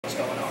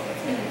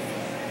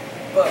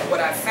But what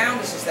I've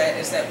found is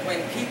that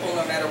when people,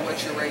 no matter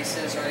what your race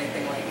is or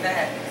anything like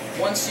that,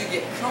 once you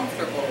get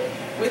comfortable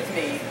with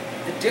me,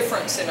 the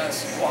difference in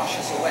us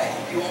washes away.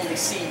 You only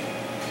see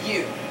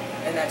you,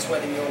 and that's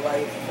whether you're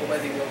white or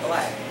whether you're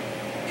black,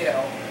 you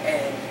know.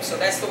 And so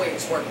that's the way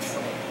it's worked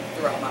for me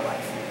throughout my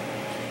life.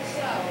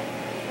 So,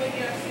 when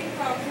your scene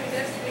called through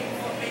this week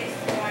more based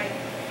on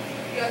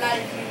your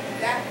life, you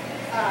left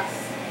us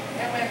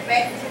and went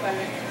back to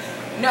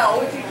Atlanta. No.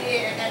 What you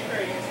did in that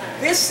period of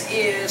time. This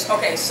is,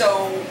 okay,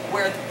 so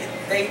where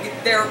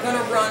they're going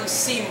to run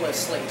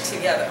seamlessly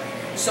together.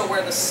 So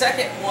where the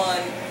second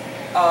one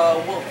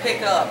will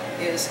pick up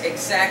is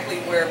exactly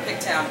where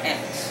Pigtown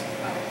ends.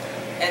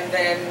 And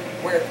then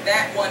where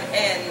that one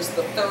ends,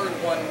 the third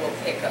one will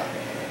pick up.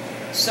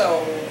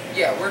 So,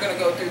 yeah, we're going to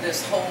go through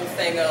this whole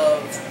thing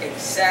of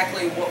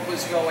exactly what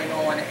was going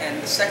on.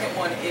 And the second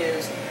one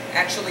is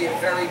actually a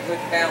very good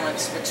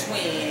balance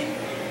between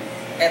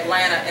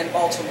Atlanta and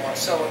Baltimore.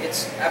 So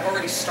I've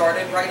already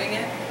started writing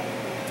it.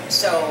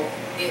 So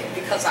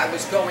because I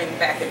was going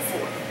back and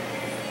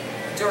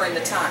forth during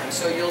the time.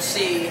 So you'll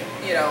see,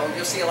 you know,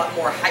 you'll see a lot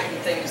more heightened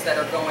things that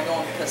are going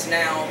on because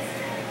now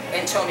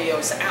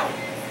Antonio's out.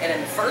 And in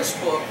the first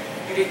book,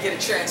 you didn't get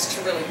a chance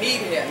to really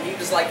meet him. He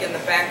was like in the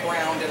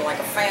background and like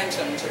a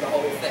phantom to the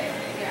whole thing.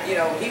 Yeah. You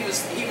know, he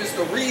was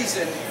the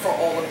reason for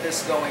all of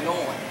this going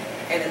on.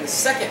 And in the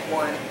second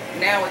one,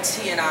 now it's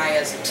he and I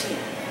as a team.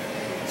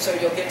 So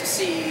you'll get to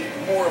see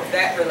more of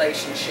that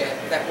relationship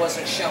that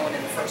wasn't shown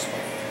in the first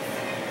one.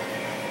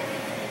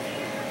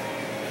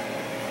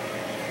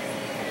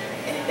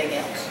 Anything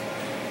else?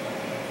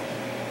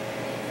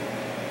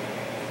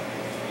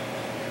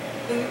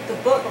 The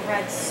book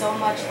read so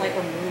much like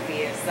a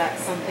movie. Is that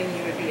something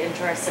you would be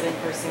interested in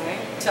pursuing?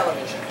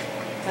 Television.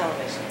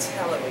 Television.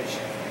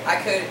 Television. I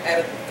could, out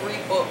of the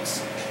 3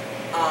 books,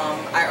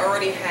 I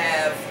already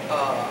have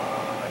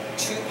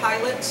 2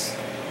 pilots.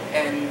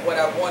 And what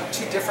I want,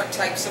 2 different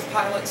types of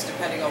pilots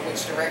depending on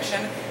which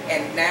direction.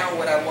 And now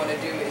what I want to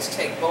do is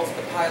take both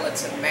the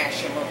pilots and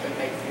mash them up and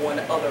make one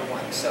other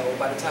one. So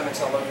by the time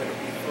it's all over, it'll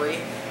be 3.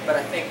 But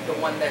I think the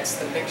one that's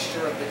the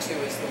mixture of the 2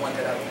 is the one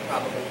that I would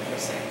probably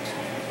present.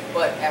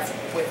 But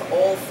with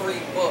all 3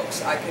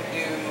 books, I could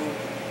do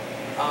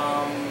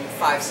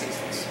 5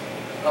 seasons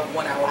of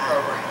 1-hour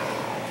programming.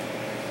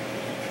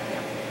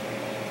 Yeah.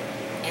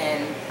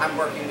 And I'm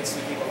working with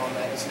some people on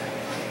that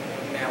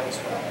now as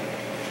well.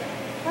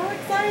 How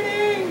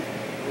exciting!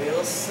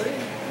 We'll see.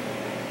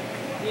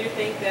 Do you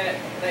think that,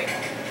 like,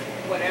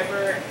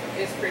 whatever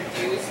is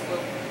produced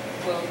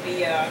will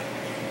be a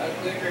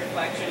good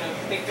reflection of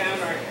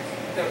Pigtown or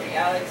the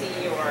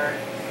reality, or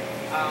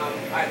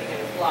are they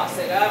going to gloss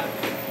it up?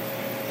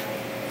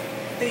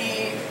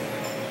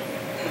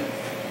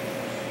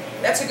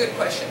 That's a good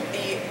question.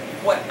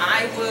 What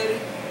I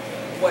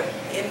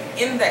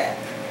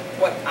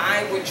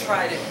would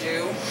try to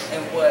do,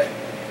 and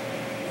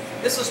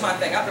this was my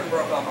thing. I've been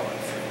broke all my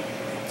life.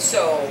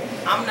 So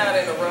I'm not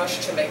in a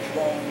rush to make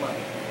long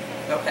money.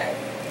 Okay.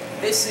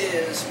 This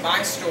is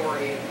my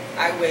story.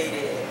 I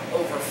waited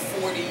over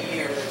 40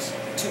 years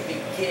to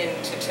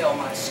begin to tell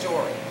my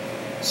story.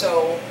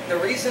 So the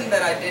reason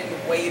that I didn't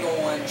wait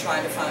on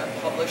trying to find a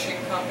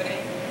publishing company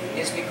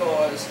is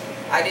because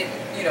I didn't,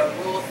 you know,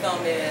 rule of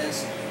thumb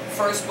is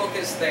first book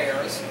is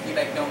theirs, you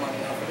make no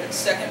money off of it.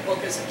 Second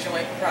book is a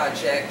joint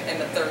project, and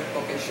the third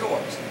book is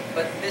yours.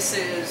 But this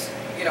is,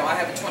 you know, I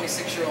have a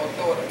 26-year-old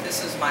daughter.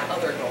 This is my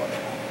other daughter.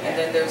 And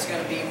then there's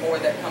going to be more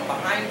that come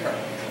behind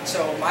her.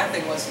 So my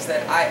thing was is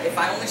that if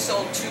I only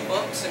sold 2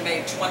 books and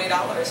made $20,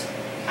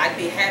 I'd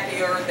be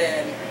happier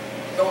than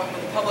going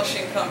with a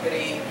publishing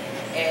company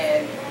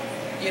and,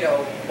 you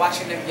know,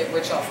 watching them get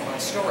rich off of my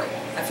story.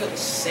 I feel the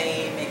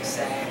same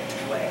exact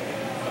way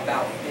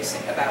about this,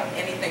 about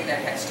anything that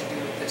has to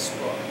do with this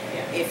book.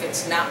 Yeah. If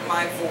it's not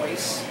my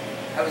voice,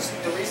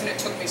 the reason it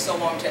took me so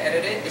long to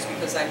edit it is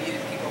because I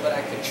needed people that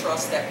I could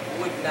trust that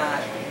would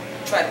not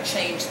try to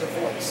change the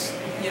voice,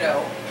 you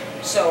know.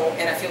 So,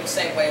 and I feel the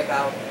same way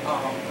about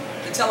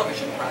the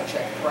television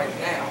project right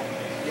now,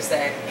 is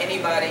that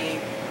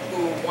anybody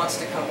who wants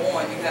to come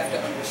on, you have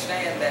to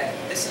understand that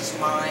this is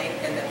mine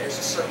and that there's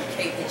a certain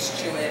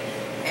cadence to it.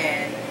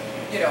 And,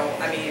 you know,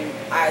 I mean,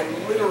 I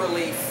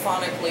literally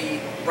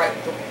phonically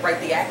write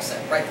the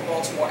accent, write the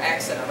Baltimore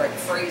accent, I write the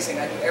phrasing,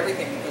 I do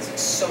everything because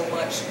it's so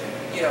much,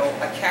 you know,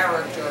 a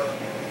character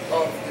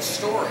of the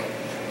story.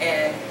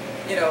 And,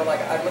 you know, like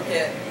I look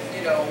at,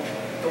 you know,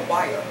 The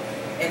Wire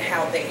and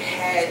how they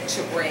had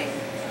to bring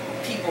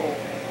people,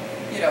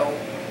 you know,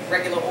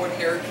 regular,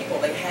 ordinary people.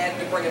 They had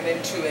to bring them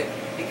into it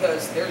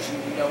because there's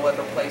no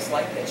other place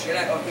like this. You're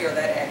not going to hear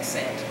that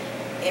accent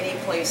any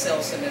place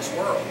else in this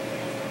world.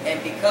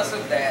 And because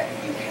of that,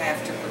 you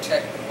have to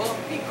protect the book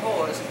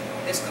because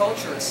this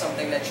culture is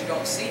something that you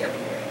don't see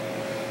everywhere,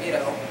 you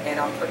know,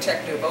 and I'm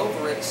protective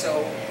over it.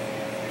 So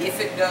if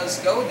it does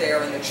go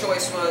there and the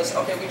choice was,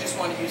 okay, we just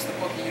want to use the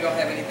book and you don't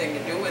have anything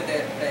to do with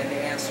it, then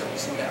the answer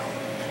was no.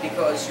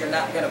 Because you're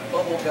not going to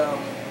bubblegum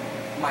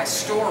my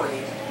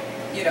story,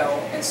 you know,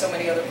 and so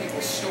many other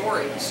people's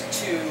stories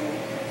to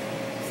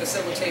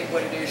facilitate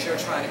what it is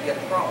you're trying to get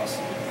across.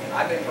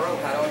 I've been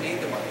broke, I don't need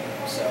the money.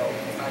 So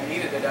if I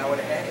needed it, I would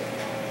have had it.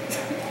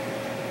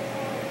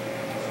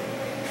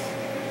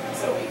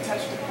 So we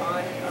touched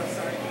upon,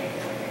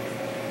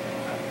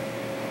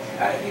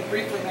 you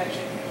briefly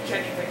mentioned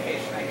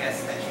gentrification, I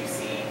guess, that you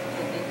see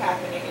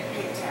happening in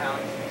Pigtown.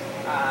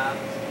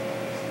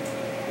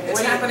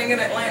 It's happening in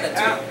Atlanta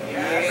too.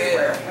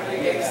 Everywhere, every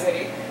big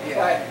city. Yeah.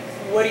 But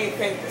what do you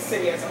think the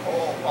city as a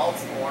whole,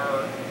 Baltimore,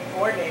 or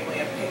more namely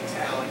in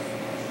Pigtown,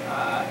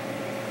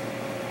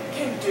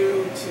 can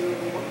do to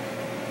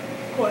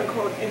quote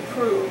unquote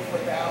improve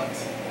without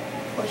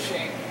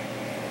pushing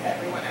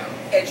everyone out?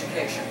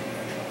 Education.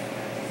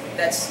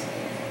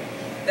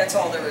 That's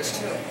all there is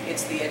to it.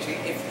 It's the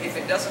if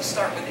it doesn't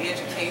start with the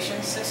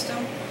education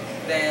system,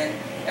 then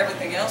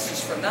everything else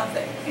is for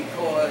nothing,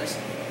 because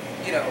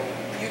you know,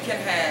 you can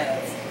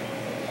have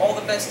all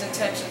the best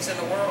intentions in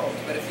the world,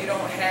 but if you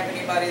don't have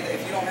anybody,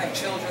 if you don't have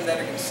children that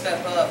are going to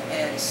step up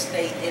and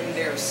stay in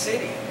their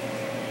city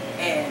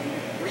and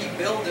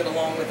rebuild it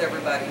along with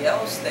everybody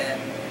else, then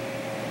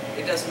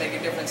it doesn't make a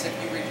difference if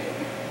you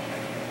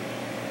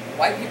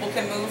white people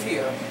can move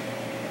here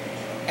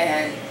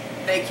and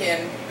they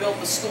can build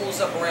the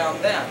schools up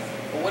around them.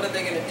 But what are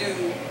they going to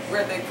do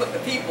where they put the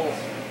people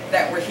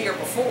that were here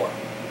before?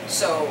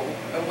 So,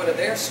 and what do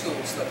their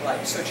schools look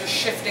like? So just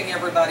shifting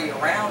everybody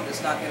around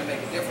is not going to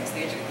make a difference.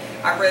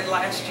 I read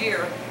last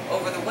year,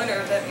 over the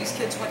winter, that these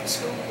kids went to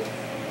school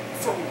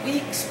for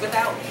weeks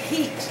without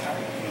heat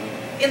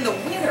in the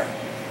winter.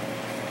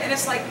 And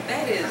it's like,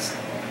 that is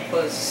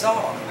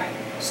bizarre.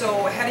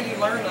 So how do you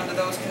learn under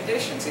those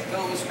conditions? It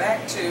goes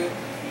back to, you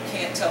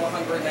can't tell a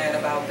hungry man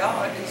about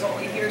God because all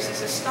he hears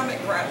is his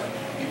stomach growling.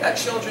 You've got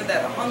children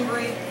that are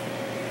hungry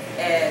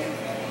and,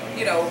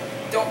 you know,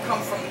 don't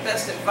come from the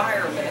best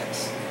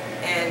environments,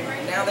 and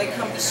now they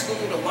come to school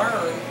to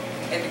learn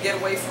and to get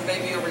away from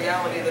maybe a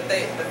reality that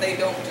they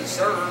don't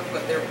deserve,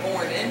 but they're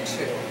born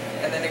into,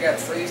 and then they got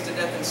to freeze to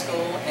death in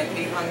school and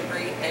be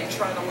hungry and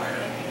try to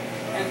learn.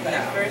 And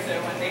vice versa,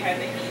 when they had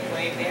the heat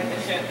wave, they had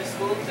to shut the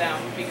schools down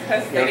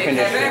because They they didn't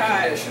have air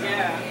hot. conditioning.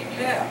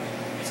 Yeah.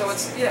 So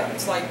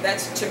it's like,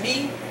 that's, to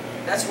me,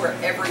 that's where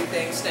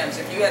everything stems.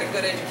 If you had a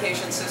good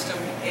education system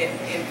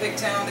in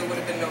Pigtown, there would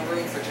have been no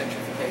room for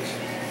gentrification.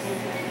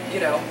 You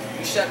know,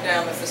 you shut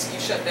down the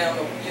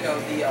you know,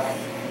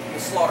 the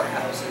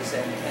slaughterhouses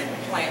and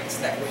plants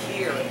that were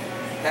here.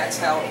 That's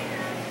how,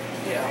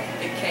 you know,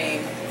 it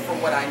came.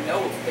 From what I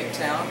know of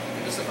Pigtown,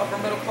 it was an upper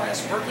middle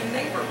class working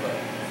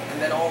neighborhood,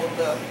 and then all of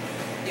the,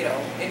 you know,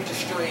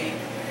 industry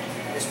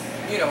was,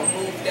 you know,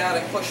 moved out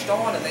and pushed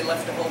on, and they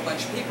left a whole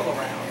bunch of people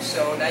around.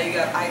 So now you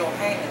got idle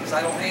hands.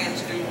 Idle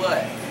hands do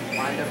what?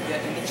 Wind up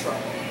getting into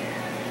trouble.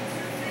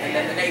 And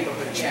then the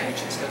neighborhood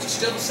changes, because it's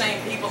still the same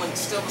people and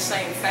still the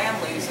same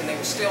families, and they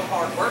were still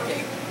hard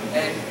working,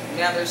 and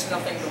now there's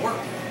nothing to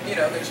work. You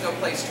know, there's no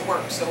place to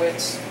work, so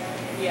it's...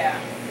 Yeah,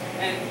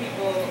 and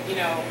people, you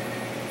know,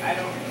 I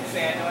don't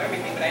say I know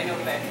everything, but I know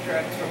that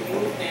drugs were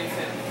moved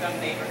into some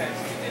neighborhoods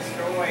to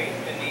destroy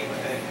the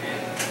neighborhood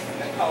and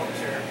the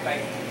culture,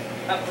 like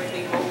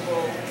upwardly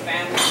mobile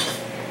families.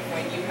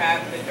 When you have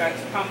the drugs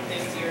pumped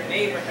into your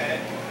neighborhood,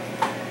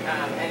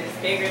 and it's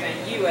bigger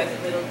than you as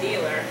a little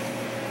dealer,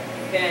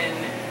 then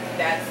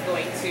that's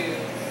going to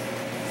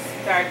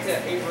start to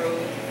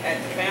erode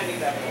at the family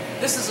level.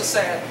 This is a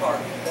sad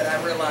part that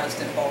I realized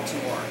in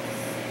Baltimore.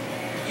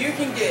 You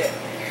can get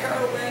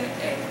heroin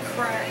and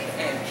crack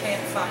and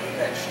can't find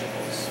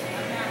vegetables.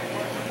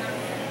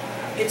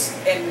 You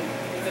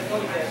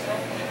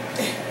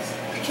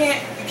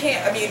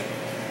can't, I mean,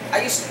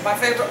 my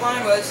favorite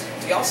line was,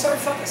 do y'all serve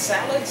fucking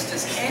salads?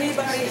 Does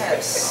anybody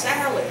have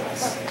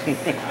salads?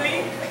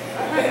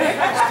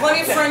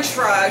 Plenty of French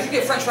fries. You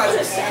get French fries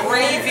with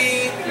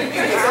gravy. You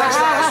get French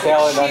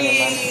fries with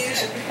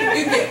cheese.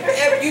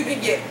 You can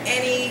get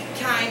any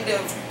kind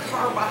of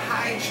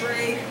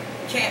carbohydrate.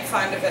 Can't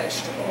find a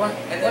vegetable. What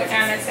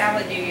kind of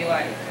salad do you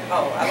like?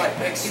 Oh, I like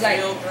mixed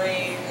field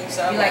greens.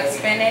 You like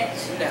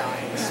spinach? No, I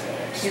hate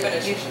spinach.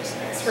 Spinach is just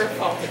It's her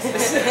fault. But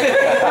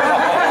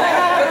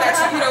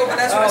that's, you know, but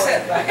that's what I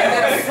said. And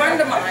then a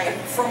friend of mine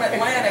from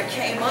Atlanta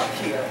came up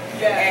here,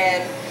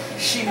 and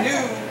she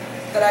knew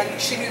that I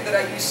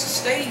used to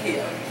stay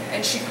here,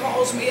 and she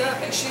calls me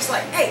up and she's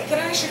like, "Hey, can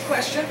I ask you a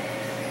question?"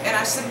 And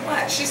I said,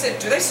 "What?" She said,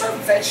 "Do they serve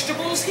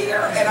vegetables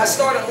here?" And I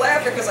started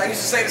laughing because I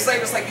used to say the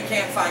same. It's like, you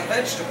can't find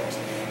vegetables.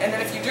 And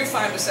then if you do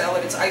find a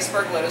salad, it's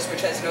iceberg lettuce,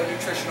 which has no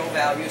nutritional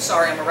value.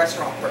 Sorry, I'm a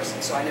restaurant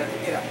person, so I know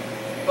that, you know.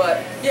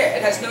 But yeah,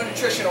 it has no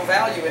nutritional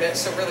value in it,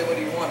 so really what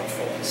do you want it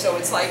for? So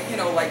it's like, you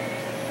know, like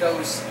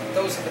those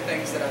are the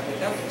things that I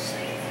would notice.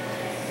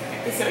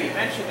 So you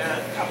mentioned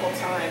a couple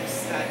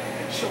times that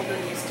the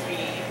children used to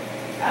be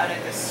out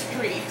in the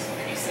street,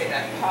 and you say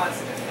that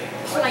positively.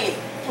 Playing.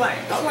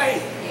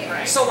 Yeah.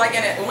 Right. So like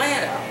in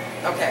Atlanta,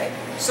 okay,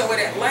 so in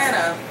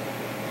Atlanta,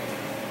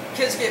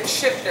 kids get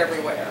shipped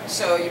everywhere.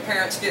 So your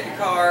parents get in a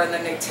car and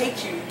then they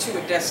take you to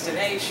a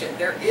destination.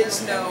 There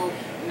is no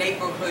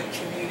neighborhood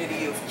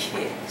community of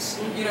kids.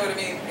 You know what I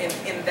mean?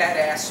 In that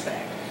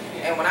aspect.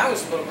 And when I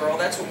was a little girl,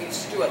 that's what we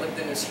used to do. I lived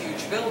in this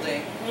huge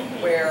building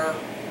where,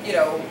 you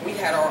know, we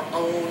had our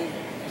own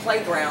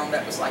playground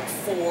that was like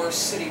 4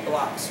 city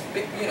blocks,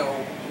 big, you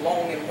know,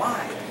 long and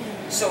wide.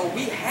 So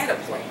we had a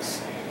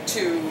place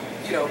to,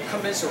 you know,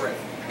 commiserate.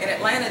 In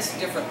Atlanta, it's a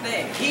different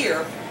thing.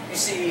 Here, you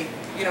see,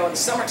 you know, in the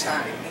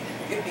summertime,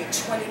 it'd be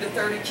 20 to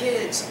 30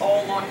 kids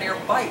all on their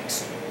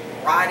bikes,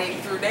 riding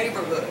through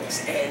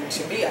neighborhoods. And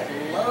to me, I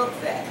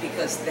love that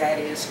because that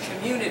is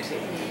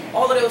community.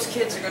 All of those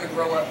kids are going to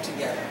grow up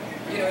together.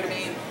 You know what I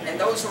mean? And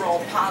those are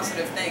all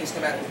positive things,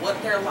 no matter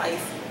what their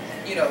life,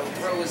 you know,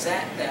 throws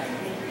at them.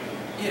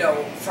 You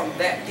know, from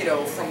that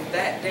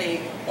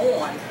day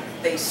on,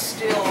 they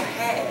still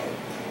had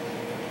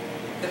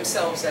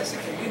themselves as a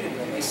community,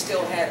 and they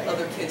still had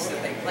other kids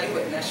that they play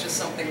with. And that's just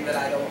something that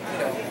I don't, you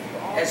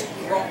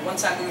know,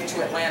 once I moved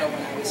to Atlanta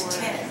when I was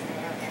 10,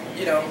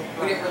 you know,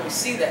 we didn't really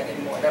see that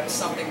anymore. That was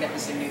something that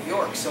was in New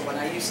York. So when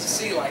I used to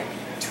see like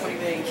 20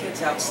 million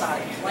kids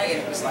outside playing,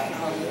 it was like,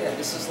 oh yeah,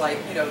 this is like,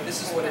 you know,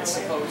 this is what it's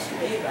supposed to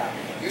be about.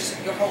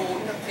 Your whole,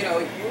 you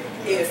know,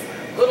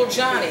 if little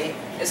Johnny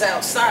is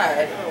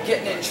outside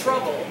getting in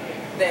trouble,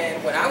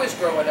 then when I was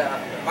growing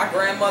up, my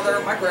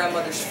grandmother, my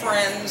grandmother's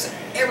friends,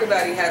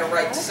 everybody had a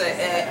right to say,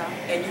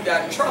 and you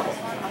got in trouble.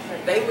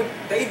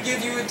 They'd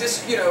give you a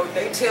you know,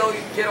 they tell you,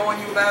 get on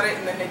you about it,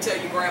 and then they tell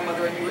your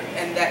grandmother,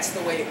 and that's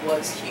the way it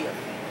was here.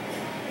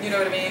 You know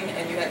what I mean?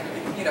 And you had,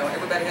 you know,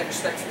 everybody had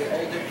respect for the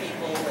older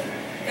people, and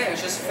yeah, it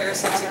was just a fair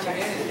sense of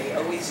community. They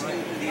always knew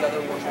who the other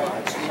one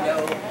was. You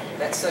know,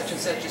 that's such and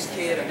such's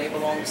kid, and they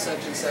belong to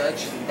such,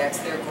 and that's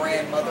their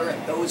grandmother,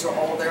 and those are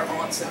all their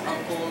aunts and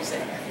uncles,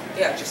 and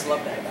yeah, I just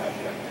love that about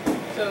here.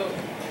 So,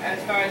 as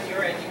far as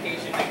your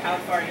education, like how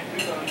far did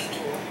you go in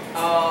school?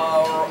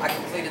 I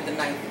completed the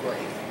 9th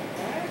grade.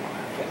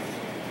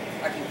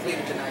 I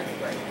completed the 9th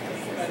grade.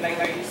 But like,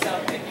 are you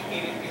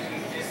self-educated because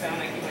you just sound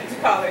like you went to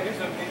college or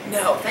something?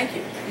 No, thank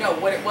you. No,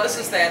 what it was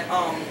is that,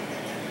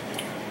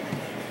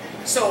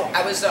 so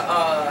I was,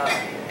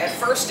 at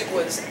first it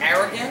was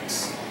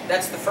arrogance.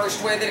 That's the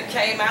first way that it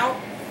came out,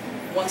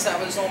 once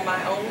I was on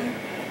my own,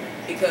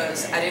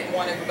 because I didn't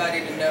want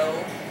everybody to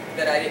know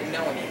that I didn't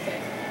know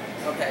anything.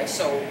 Okay,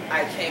 so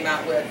I came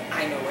out with,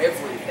 I know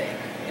everything,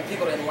 and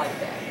people didn't like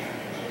that.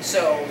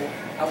 So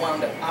I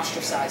wound up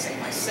ostracizing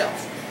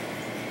myself.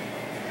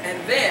 And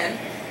then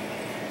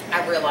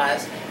I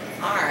realized,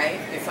 all right,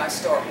 if I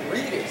start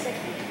reading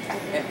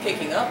and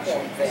picking up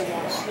on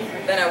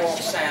things, then I won't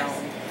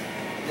sound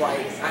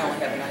like I only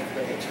have a 9th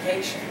grade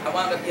education. I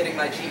wound up getting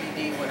my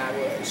GED when I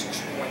was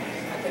 20,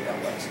 I think I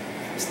was.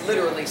 Just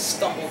literally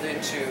stumbled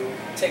into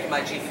taking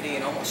my GED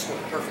and almost scored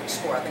a perfect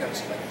score. I think I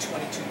was like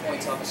 22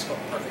 points off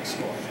a perfect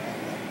score.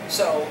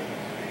 So,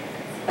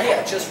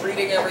 yeah, just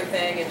reading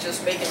everything and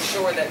just making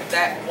sure that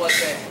that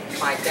wasn't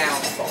my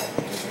downfall,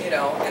 you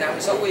know. And I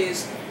was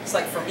always, it's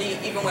like for me,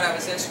 even when I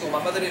was in school,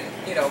 my mother didn't,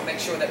 you know, make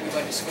sure that we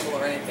went to school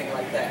or anything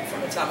like that.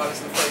 From the time I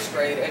was in the 1st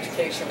grade,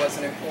 education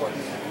wasn't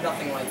important,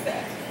 nothing like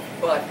that.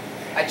 But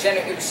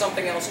it was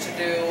something else to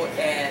do,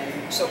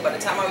 and so by the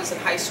time I was in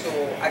high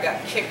school, I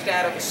got kicked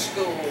out of a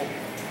school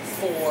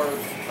for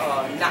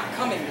not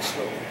coming to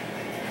school.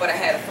 But I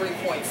had a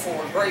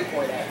 3.4 grade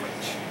point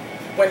average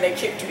when they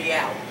kicked me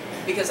out,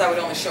 because I would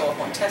only show up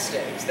on test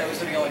days. Those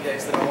were the only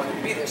days that I wanted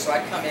to be there. So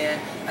I'd come in,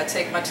 I'd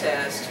take my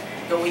test,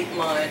 go eat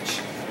lunch.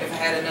 If I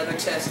had another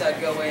test, I'd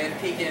go in,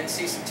 peek in,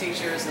 see some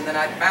teachers, and then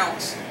I'd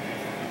bounce.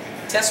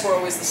 Tests were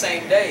always the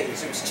same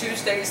days. It was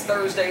Tuesdays,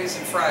 Thursdays,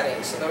 and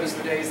Fridays. So those are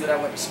the days that I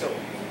went to school.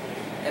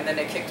 And then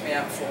they kicked me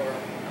out for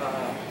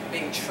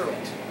being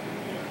truant.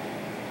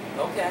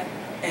 Okay.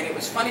 And it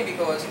was funny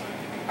because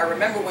I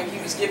remember when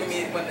he was giving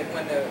me, when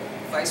the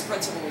vice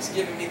principal was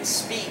giving me the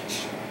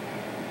speech,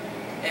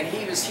 and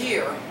he was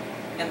here,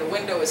 and the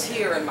window is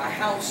here, and my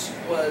house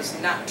was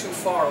not too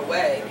far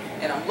away,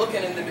 and I'm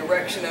looking in the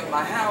direction of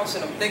my house,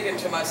 and I'm thinking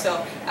to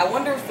myself, I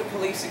wonder if the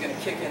police are going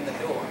to kick in the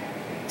door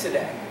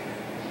today.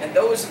 And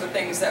those are the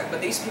things that,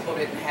 but these people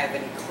didn't have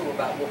any clue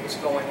about what was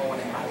going on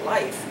in my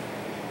life.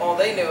 All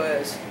they knew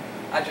is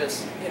I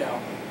just, you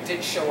know,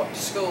 didn't show up to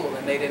school,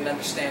 and they didn't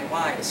understand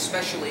why,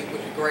 especially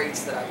with the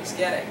grades that I was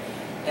getting.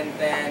 And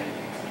then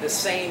the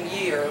same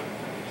year,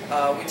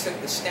 we took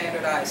the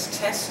standardized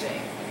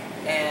testing,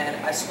 and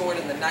I scored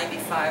in the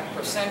 95th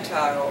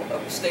percentile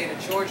of the state of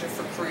Georgia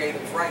for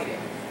creative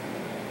writing.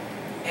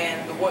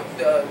 And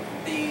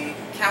the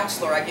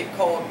counselor, I get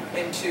called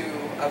into,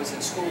 I was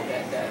in school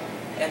that day,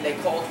 and they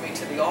called me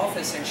to the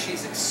office, and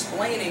she's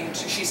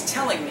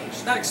telling me,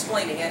 she's not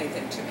explaining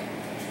anything to me.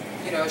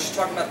 You know, she's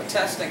talking about the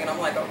testing, and I'm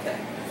like, okay.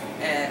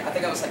 And I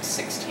think I was like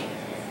 16.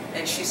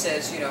 And she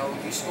says, you know,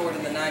 you scored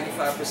in the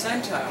 95th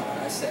percentile. And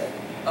I said,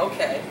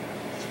 okay.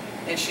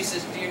 And she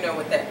says, do you know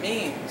what that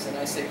means? And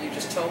I said, you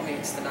just told me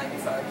it's the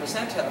 95th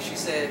percentile. She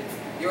said,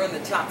 you're in the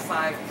top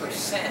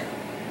 5%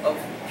 of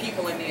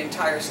people in the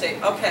entire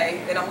state.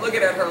 Okay. And I'm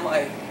looking at her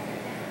like,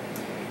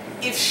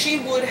 if she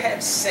would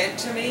have said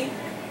to me,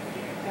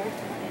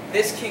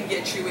 this can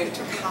get you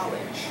into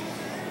college,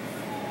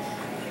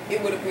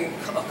 it would have been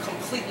a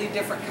completely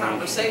different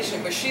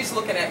conversation. But she's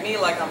looking at me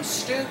like I'm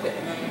stupid.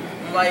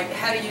 Like,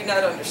 how do you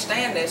not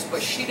understand this?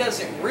 But she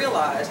doesn't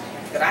realize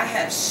that I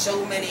have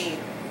so many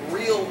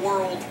real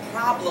world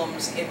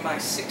problems in my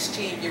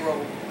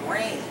 16-year-old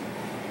brain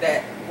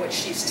that what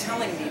she's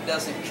telling me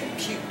doesn't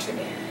compute to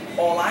me.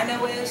 All I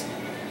know is,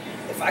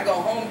 if I go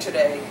home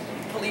today,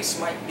 police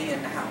might be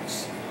in the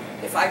house.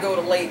 If I go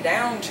to lay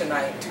down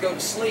tonight to go to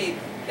sleep,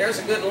 there's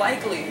a good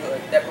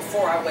likelihood that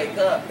before I wake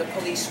up, the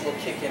police will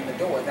kick in the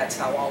door. That's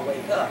how I'll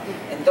wake up.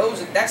 And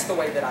that's the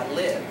way that I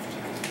lived.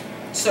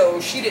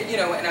 So she did,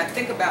 and I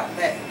think about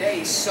that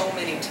day so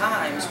many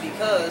times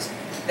because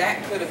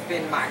that could have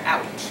been my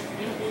out.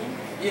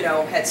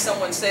 Had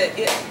someone said,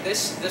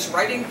 this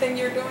writing thing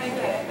you're doing,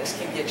 yeah, this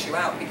can get you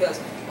out. Because,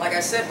 like I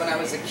said, when I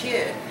was a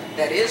kid,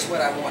 that is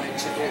what I wanted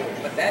to do.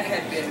 But that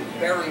had been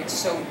buried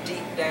so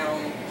deep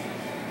down,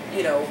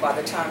 by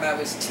the time I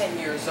was 10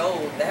 years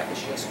old, that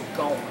was just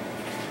gone.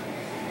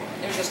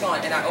 It was just gone.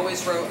 And I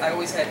always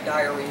had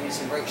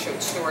diaries and wrote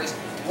short stories.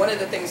 One of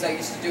the things I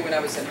used to do when I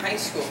was in high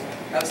school,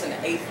 I was in the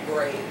 8th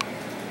grade,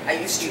 I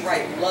used to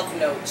write love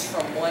notes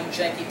from one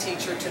janky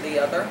teacher to the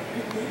other.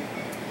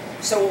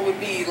 So it would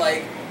be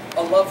like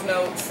a love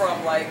note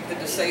from like the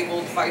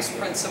disabled vice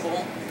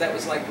principal that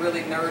was like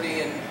really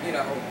nerdy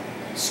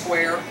and,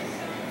 square,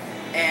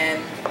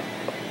 and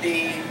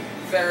the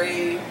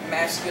very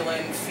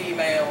masculine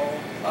female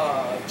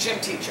gym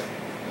teacher.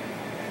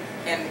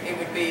 And it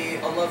would be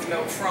a love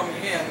note from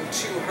him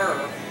to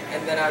her,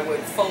 and then I would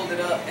fold it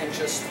up and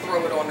just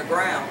throw it on the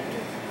ground,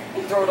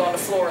 throw it on the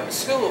floor in the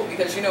school,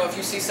 because if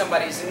you see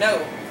somebody's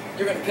note,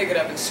 you're going to pick it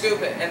up and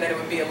scoop it, and then it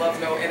would be a love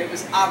note, and it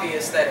was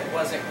obvious that it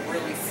wasn't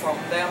really from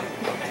them.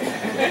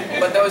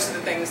 But those are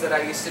the things that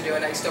I used to do,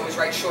 and I used to always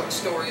write short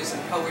stories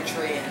and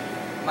poetry.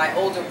 And my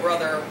older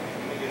brother,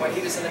 when he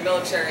was in the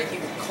military, he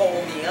would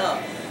call me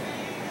up,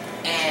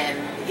 and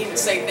he would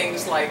say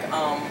things like,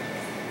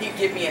 he'd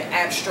give me an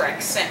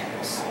abstract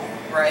sentence,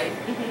 right?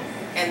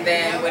 And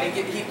then when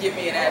he'd give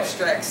me an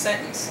abstract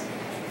sentence,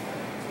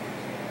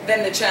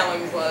 then the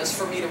challenge was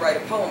for me to write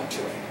a poem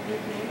to it.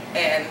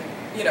 And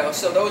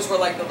so those were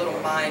like the little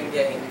mind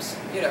games,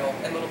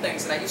 and little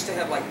things. And I used to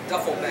have like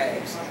duffel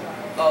bags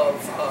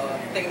of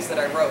things that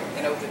I wrote,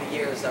 and over the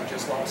years I've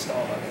just lost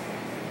all of it.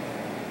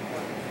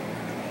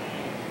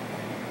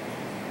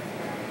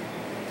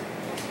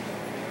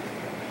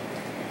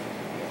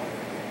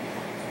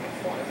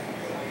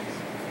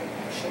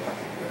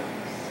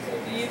 So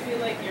do you feel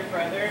like your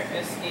brother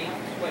escaped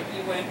what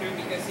you went through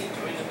because he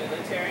joined the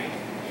military?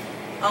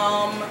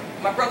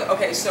 My brother,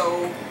 okay,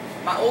 so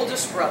my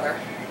oldest brother,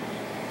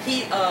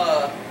 he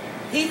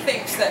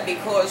thinks that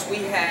because we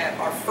had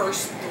our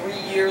first 3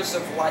 years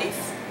of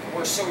life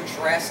were so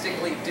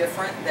drastically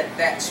different that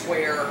that's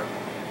where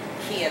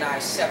he and I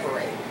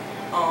separated.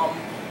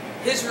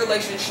 His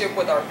relationship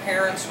with our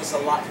parents was a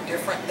lot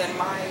different than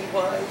mine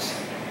was,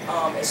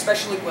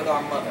 especially with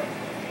our mother.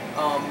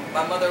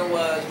 My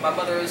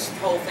mother's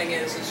whole thing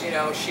is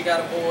she got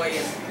a boy,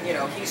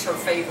 and he's her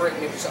favorite,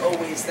 and it was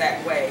always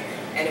that way.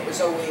 And it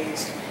was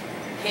always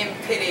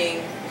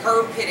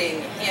her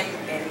pitting him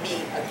and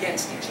me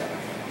against each other.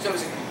 So it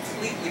was a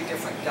completely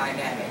different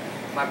dynamic.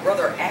 My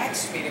brother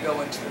asked me to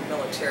go into the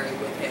military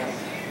with him,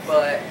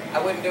 but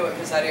I wouldn't do it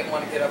because I didn't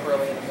want to get up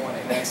early in the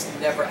morning. That's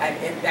never,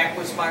 and that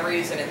was my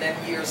reason. And then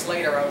years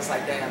later, I was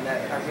like, damn,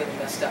 I really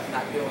messed up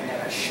not doing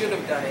that. I should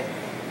have done it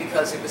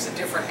because it was a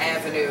different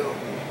avenue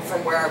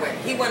from where I went.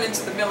 He went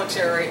into the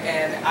military,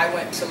 and I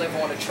went to live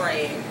on a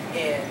train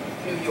in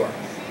New York.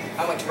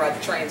 I went to ride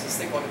the trains and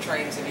sleep on the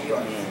trains in New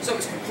York. So it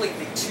was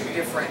completely two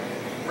different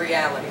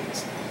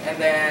realities. And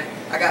then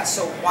I got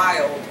so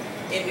wild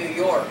in New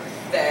York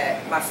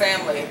that my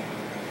family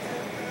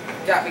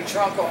got me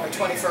drunk on my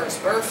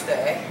 21st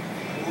birthday,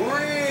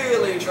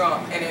 really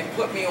drunk, and then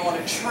put me on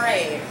a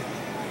train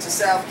to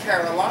South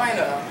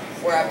Carolina,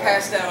 where I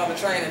passed out on the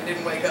train and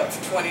didn't wake up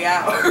for 20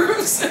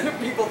 hours, and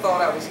people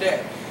thought I was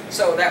dead.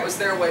 So that was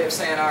their way of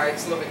saying, all right,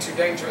 it's a little bit too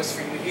dangerous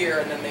for you here,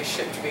 and then they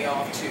shipped me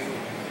off to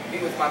be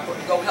with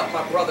go help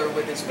my brother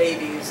with his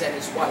babies and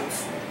his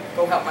wife,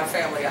 go help my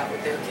family out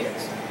with their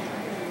kids.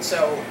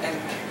 So, and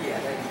yeah,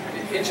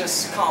 it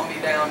just calmed me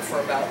down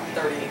for about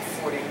 30,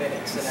 40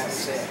 minutes, and that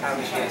was it. I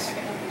was just,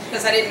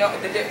 because I didn't know,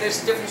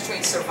 there's a difference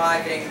between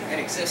surviving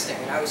and existing,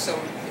 and I was so,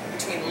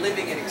 between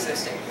living and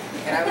existing,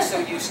 and I was so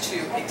used to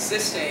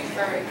existing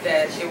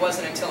that it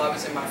wasn't until I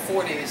was in my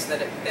 40s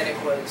that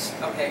it was,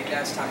 okay, now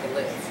it's time to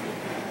live.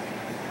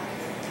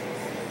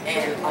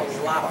 And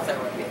a lot of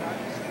therapy.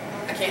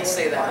 I can't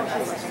say that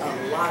enough.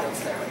 A lot of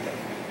therapy.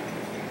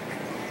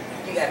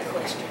 You got a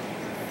question?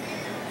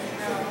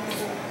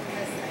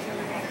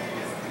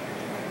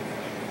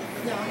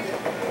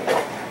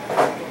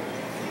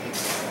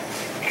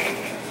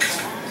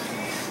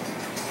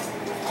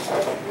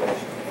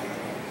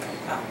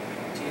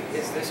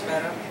 Is this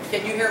better?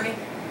 Can you hear me? I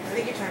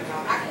think you turned it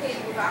off. I can hear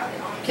you without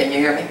it on. Can you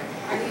hear me?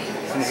 I can hear you.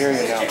 I can hear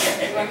you now.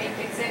 You want me to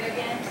fix it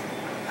again?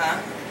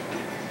 Huh?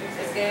 Is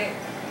this good?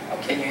 Oh,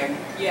 can you hear me?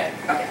 Yeah.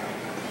 Okay.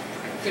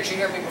 Could you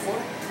hear me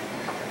before?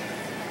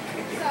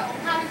 So,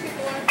 how did you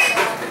go into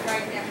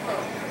writing that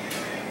book?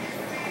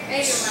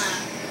 In your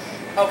mind.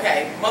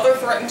 Okay, mother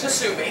threatened to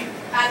sue me.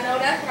 I know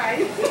that's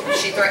right.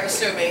 She threatened to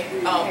sue me,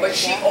 but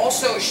she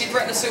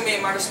threatened to sue me,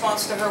 and my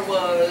response to her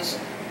was,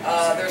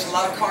 there's a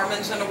lot of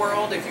Carmens in the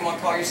world. If you want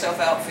to call yourself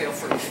out, feel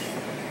free.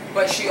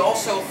 But she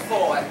also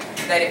thought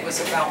that it was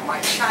about my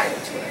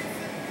childhood.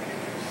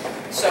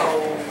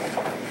 So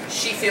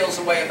she feels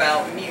a way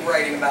about me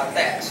writing about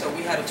that. So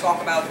we had to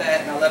talk about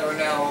that, and I let her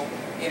know,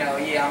 you know,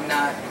 yeah, I'm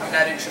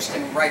not interested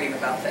in writing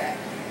about that.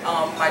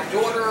 My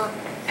daughter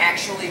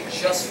actually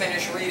just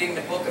finished reading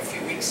the book a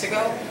few weeks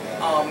ago.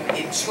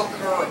 It took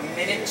her a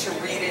minute to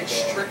read it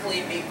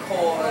strictly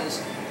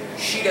because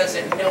she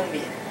doesn't know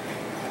me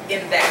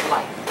in that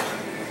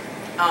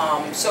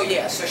light. So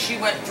yeah, so she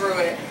went through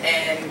it,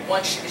 and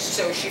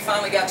so she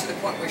finally got to the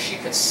point where she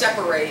could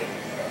separate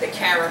the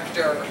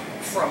character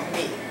from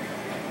me.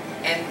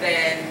 And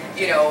then,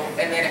 you know,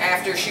 and then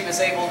after she was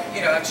able,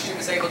 you know, after she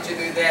was able to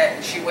do that,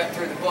 and she went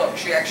through the book,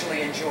 she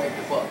actually enjoyed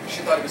the book.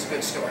 She thought it was a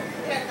good story.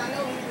 Yes, I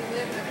know you were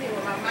living up here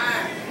with my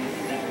mind.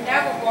 You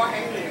never brought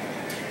her here.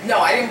 No,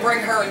 I didn't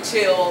bring her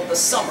until the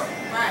summer.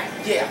 Right.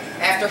 Yeah,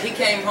 after he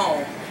came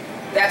home,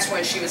 that's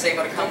when she was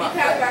able to come up. You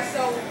kept her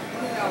so,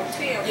 you know,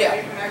 chill. Yeah.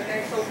 And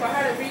everything. So for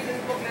her to read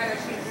this book now that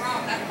she's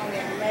grown, that's gonna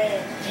be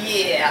mad.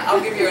 Yeah, I'll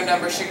give you a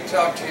number. She can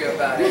talk to you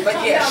about it.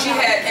 But yeah, she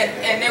had,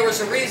 and there was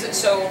a reason.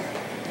 So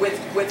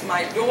with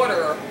my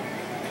daughter,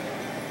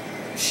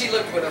 she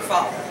lived with her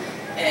father,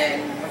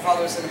 and her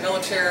father was in the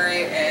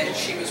military, and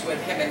she was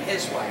with him and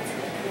his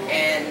wife,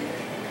 and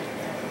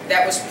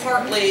that was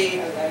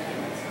partly,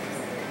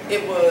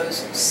 it was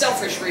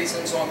selfish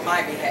reasons on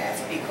my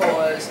behalf,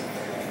 because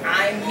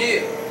I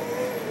knew,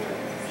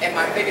 and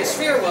my biggest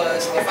fear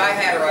was, if I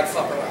had her, I'd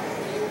fuck her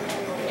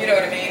up. You know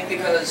what I mean?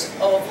 Because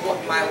of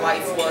what my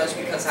life was,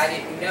 because I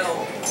didn't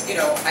know, you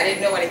know, I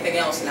didn't know anything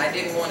else, and I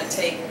didn't want to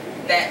take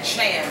that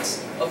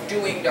chance of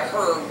doing to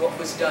her what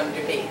was done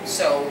to me.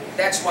 So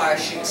that's why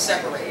she was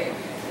separated.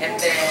 And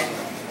then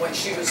when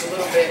she was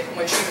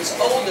when she was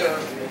older,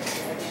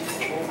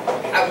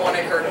 I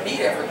wanted her to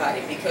meet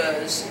everybody,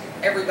 because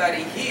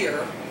everybody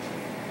here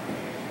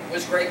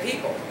was great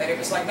people. And it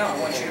was like, no, I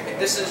want you to meet,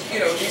 this is, you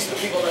know, these are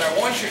the people that I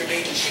want you to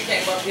meet. And she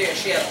came up here and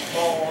she had a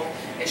ball,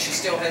 and she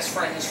still has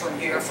friends from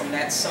here from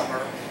that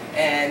summer.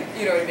 And,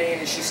 you know what I mean?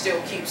 And she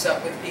still keeps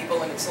up with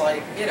people, and it's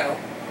like, you know,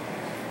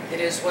 it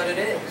is what it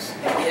is.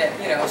 And yet,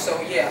 you know, so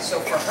yeah, so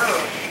for her,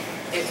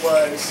 it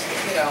was,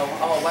 you know,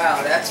 oh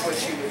wow, that's what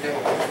you were doing.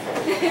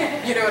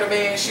 You know what I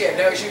mean? She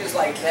was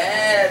like,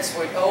 that's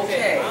what,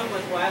 okay. Mom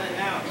was wilding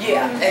out.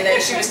 Yeah, and then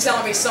she was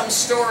telling me some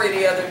story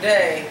the other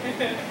day,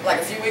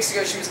 like a few weeks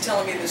ago, she was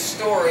telling me this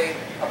story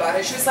about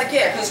it. She was like,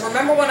 yeah, because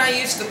remember when I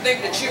used to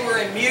think that you were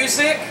in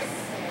music?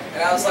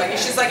 And I was like,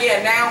 she's like,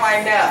 yeah, now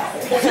I know. I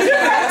was like,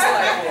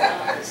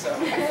 yeah, so,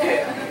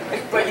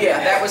 yeah. But yeah,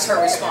 that was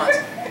her response.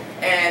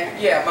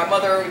 And yeah, my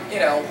mother, you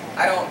know,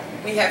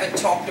 we haven't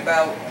talked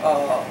about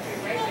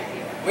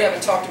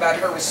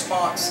her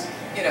response,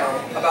 you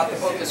know, about the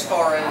book as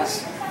far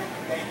as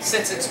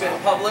since it's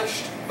been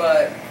published,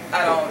 but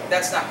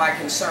that's not my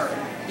concern.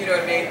 You know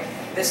what I mean?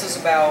 This is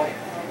about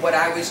what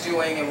I was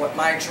doing and what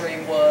my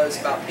dream was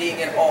about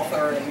being an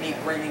author, and me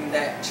bringing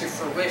that to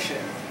fruition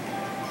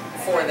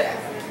for that.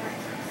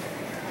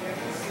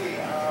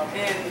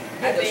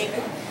 And I think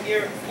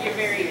you're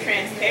very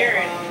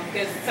transparent,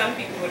 because some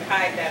people would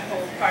hide that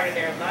whole part of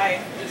their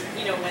life.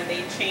 You know, when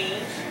they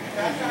change,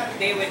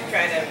 they would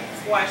try to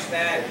squash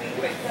that.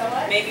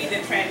 But maybe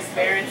the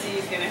transparency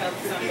is going to help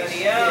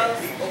somebody else,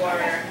 or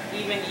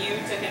even you,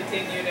 to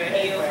continue to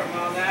heal from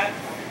all that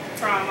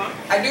trauma.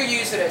 I do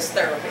use it as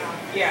therapy.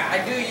 Yeah.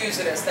 I do use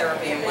it as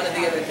therapy, and one of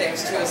the other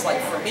things too is, like,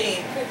 for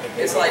me,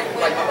 it's like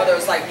my mother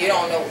was like, you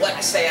don't know what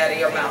to say out of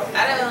your mouth.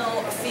 I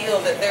don't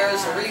feel that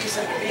there's a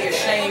reason to be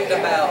ashamed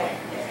about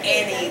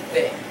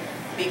anything,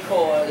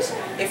 because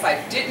if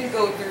I didn't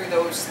go through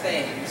those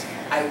things,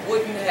 I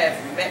wouldn't have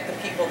met the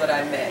people that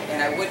I met,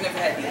 and I wouldn't have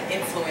had the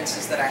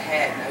influences that I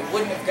had, and I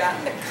wouldn't have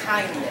gotten the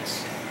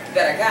kindness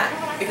that I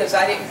got, because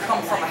I didn't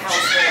come from a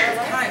household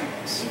of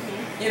kindness.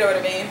 You know what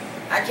I mean?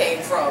 I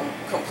came from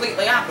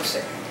completely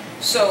opposite.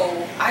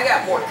 So I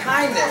got more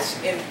kindness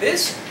in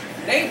this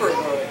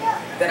neighborhood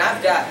than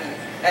I've gotten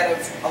out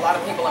of a lot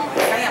of people in my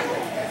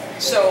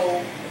family.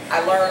 So I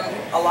learned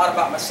a lot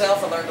about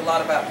myself. I learned a lot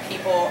about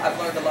people. I've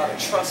learned a lot of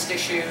trust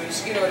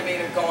issues, you know what I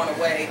mean, have gone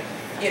away,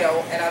 you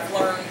know, and I've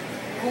learned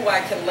who I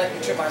can let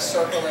into my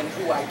circle and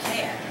who I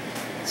can't.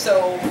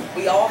 So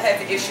we all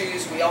have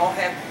issues, we all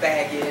have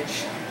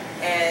baggage,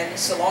 and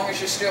so long as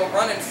you're still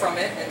running from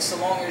it, and so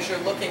long as you're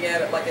looking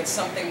at it like it's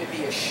something to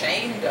be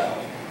ashamed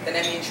of, then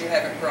that means you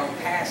haven't grown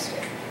past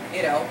it,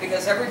 you know,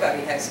 because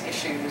everybody has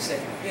issues,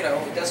 and, you know,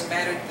 it doesn't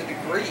matter the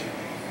degree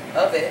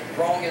of it,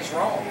 wrong is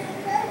wrong,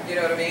 you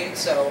know what I mean?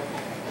 So,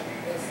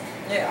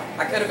 yeah,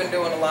 I could have been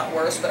doing a lot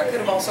worse, but I could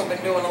have also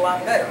been doing a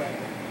lot better.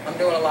 I'm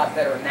doing a lot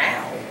better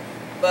now,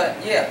 but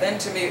yeah, then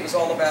to me it was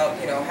all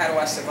about, you know, how do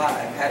I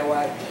survive, how do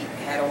I eat,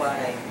 how do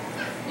I,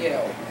 you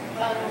know,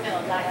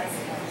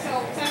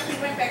 So since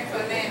you went back to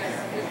Atlanta,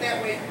 is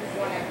that where you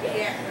want to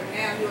be at? But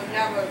now you'll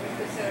never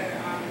consider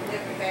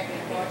living back in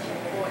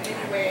Baltimore or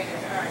anywhere in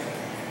this area?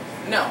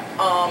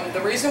 No.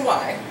 The reason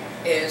why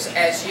is,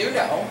 as you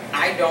know,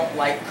 I don't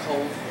like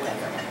cold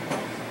weather.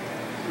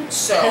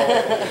 So,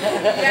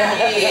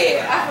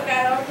 yeah. I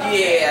forgot all about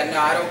Yeah, no,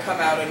 I don't come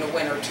out in the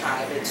winter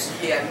time. It's,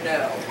 yeah,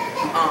 no.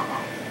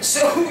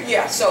 So,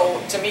 yeah, so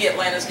to me,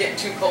 Atlanta's getting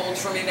too cold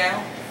for me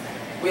now.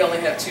 We only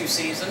have 2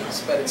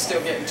 seasons, but it's still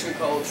getting too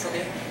cold for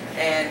me.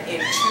 And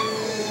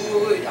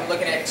I'm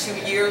looking at 2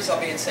 years, I'll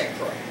be in St.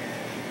 Croix.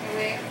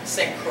 Where?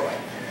 St. Croix.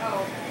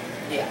 Oh.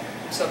 Yeah,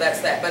 so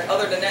that's that. But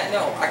other than that,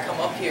 no, I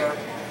come up here,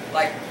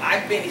 like,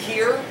 I've been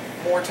here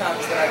more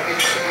times than I've been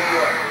to New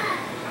York.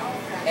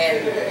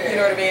 And, you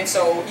know what I mean?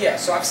 So, yeah,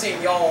 so I've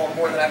seen y'all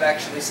more than I've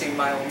actually seen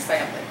my own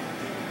family.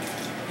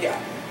 Yeah.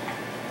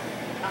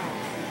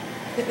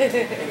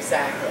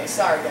 Exactly.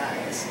 Sorry,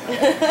 guys.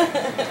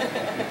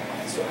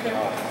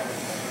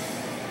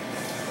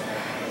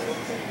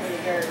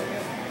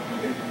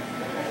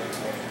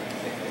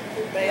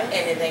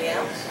 Anything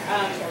else?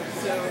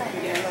 So,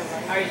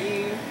 yes, are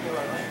you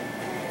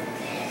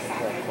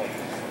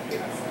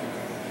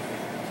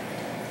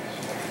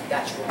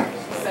Gotcha.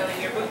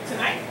 selling your book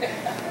tonight?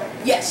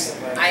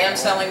 Yes, I am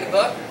selling the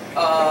book.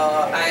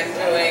 I'm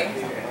doing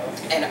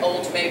an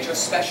Old Major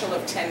special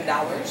of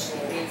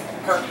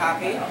 $10 per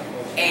copy.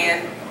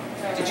 And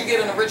did you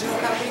get an original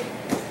copy?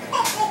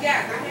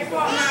 Yeah, I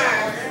bought mine.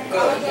 I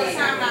was going to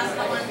sign my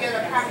stuff and get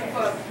a copy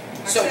for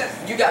my So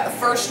sister. you got the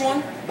first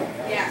one?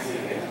 Yeah.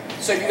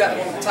 So you got the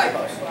one with the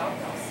typos?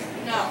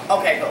 No.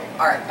 Okay, cool.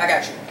 All right, I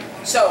got you.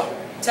 So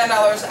 $10.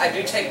 I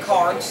do take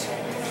cards.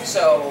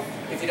 So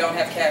if you don't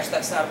have cash,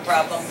 that's not a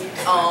problem.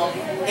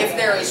 If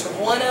there is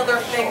one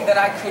other thing that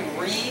I could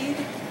read,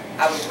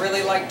 I would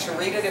really like to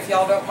read it if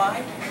y'all don't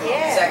mind.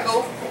 Yeah. Is that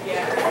cool?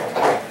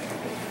 Yeah.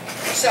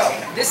 So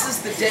this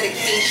is the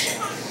dedication.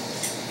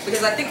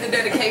 Because I think the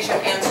dedication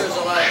answers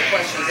a lot of the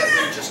questions that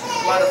we were just,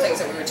 a lot of things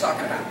that we were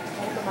talking about.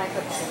 Hold the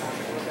microphone up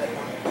a little bit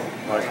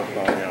more.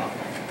 Microphone, yeah.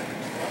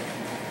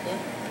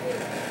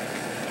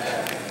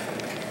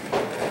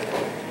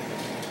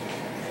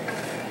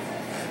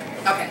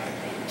 Okay,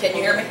 can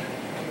you hear me?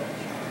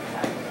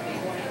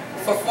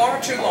 For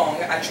far too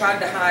long, I tried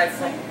to hide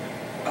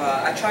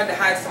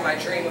from my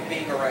dream of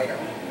being a writer.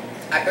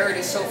 I buried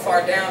it so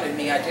far down in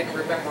me I didn't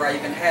remember I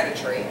even had a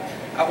dream.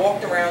 I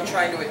walked around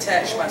trying to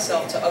attach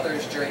myself to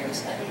others'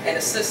 dreams and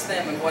assist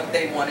them in what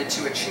they wanted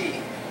to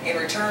achieve. In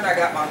return, I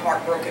got my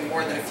heart broken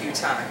more than a few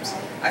times.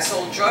 I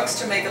sold drugs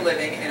to make a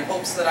living in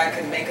hopes that I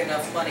could make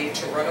enough money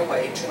to run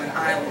away to an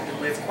island and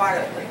live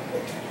quietly.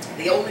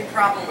 The only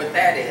problem with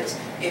that is,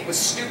 it was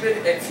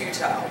stupid and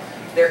futile.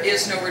 There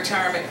is no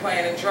retirement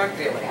plan in drug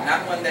dealing,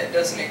 not one that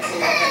doesn't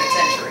include a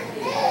penitentiary.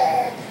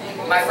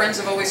 My friends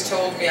have always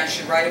told me I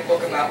should write a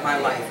book about my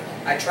life.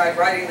 I tried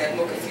writing that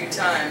book a few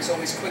times,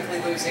 always quickly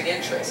losing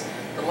interest.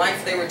 The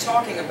life they were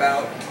talking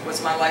about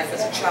was my life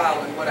as a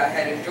child and what I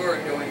had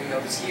endured during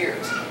those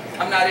years.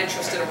 I'm not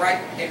interested in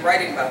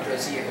writing about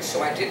those years,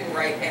 so I didn't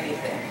write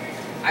anything.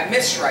 I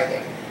miss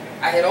writing.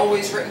 I had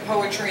always written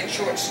poetry and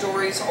short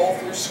stories all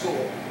through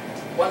school.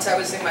 Once I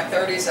was in my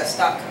 30s, I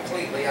stopped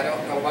completely. I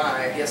don't know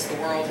why. I guess the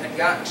world had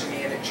gotten to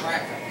me and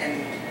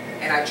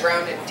I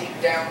drowned it deep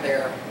down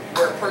there,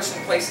 where a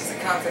person places the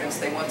confidence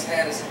they once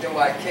had as a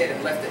doe-eyed kid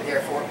and left it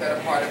there for a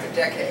better part of a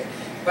decade.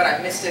 But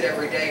I missed it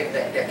every day of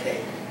that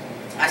decade.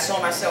 I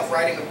saw myself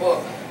writing a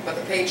book, but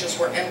the pages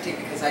were empty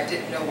because I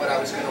didn't know what I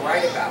was going to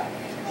write about.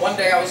 One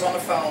day I was on the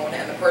phone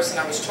and the person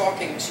I was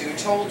talking to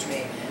told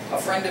me a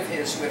friend of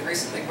his who had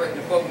recently written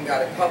a book and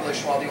got it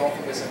published while the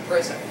author was in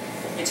prison.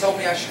 He told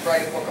me I should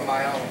write a book of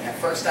my own. At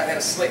first I had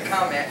a slick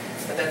comment,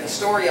 but then the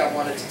story I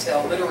wanted to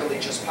tell literally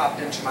just popped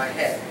into my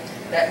head.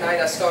 That night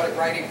I started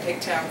writing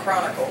Baltimore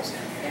Chronicles,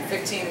 and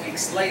 15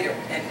 weeks later,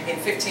 in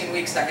 15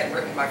 weeks I had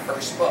written my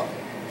first book.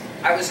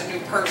 I was a new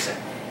person.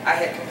 I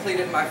had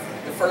completed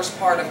the first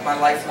part of my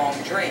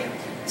lifelong dream.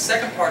 The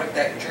second part of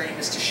that dream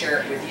is to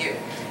share it with you.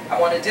 I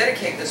want to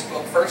dedicate this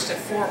book first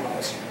and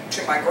foremost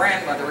to my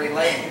grandmother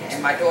Elaine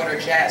and my daughter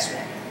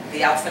Jasmine,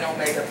 the alpha and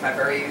omega of my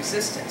very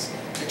existence,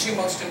 the two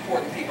most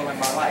important people in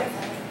my life.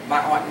 My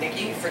Aunt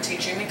Nikki for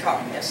teaching me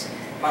calmness,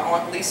 my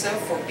Aunt Lisa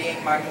for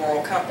being my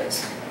moral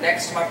compass.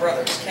 Next, my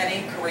brothers,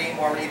 Kenny, Kareem,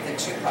 Warith, and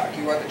Tupac.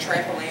 You are the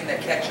trampoline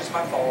that catches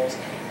my falls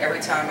every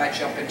time I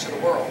jump into the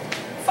world.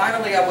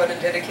 Finally, I want to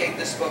dedicate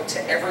this book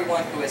to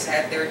everyone who has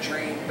had their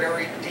dream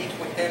buried deep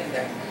within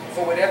them,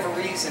 for whatever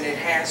reason it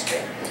has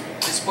been.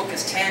 This book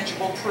is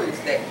tangible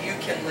proof that you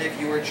can live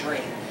your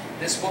dream.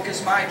 This book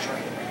is my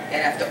dream,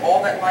 and after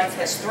all that life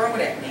has thrown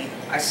at me,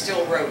 I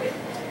still wrote it.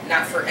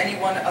 Not for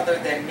anyone other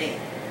than me.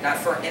 Not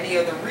for any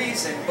other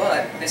reason,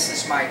 but this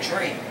is my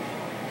dream.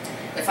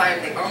 If I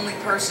am the only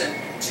person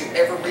to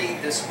ever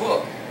read this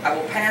book, I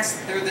will pass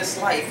through this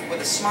life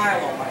with a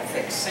smile on my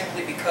face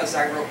simply because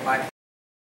I wrote my